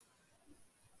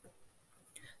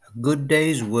A good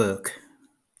day's work,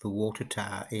 the Water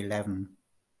Tower 11.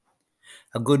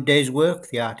 A good day's work,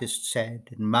 the artist said,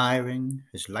 admiring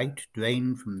as light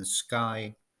drained from the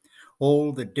sky,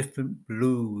 all the different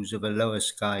blues of a lower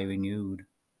sky renewed.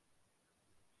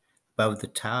 Above the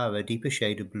tower a deeper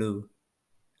shade of blue.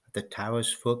 At the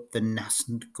tower's foot the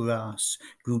nascent grass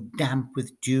grew damp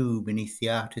with dew beneath the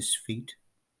artist's feet.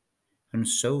 And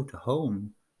so to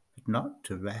home, but not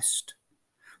to rest.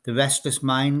 The restless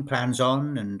mind plans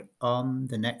on and on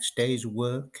the next day's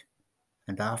work,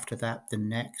 and after that the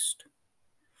next.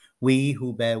 We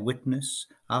who bear witness,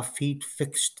 our feet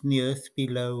fixed in the earth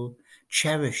below,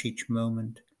 cherish each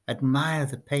moment, admire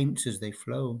the paints as they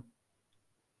flow.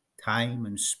 Time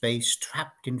and space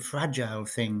trapped in fragile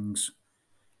things,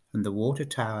 and the water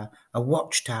tower, a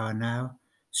watchtower now,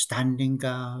 standing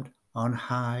guard on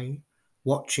high,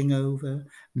 watching over,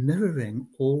 mirroring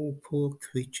all poor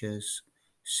creatures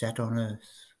set on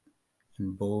earth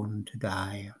and born to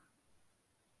die.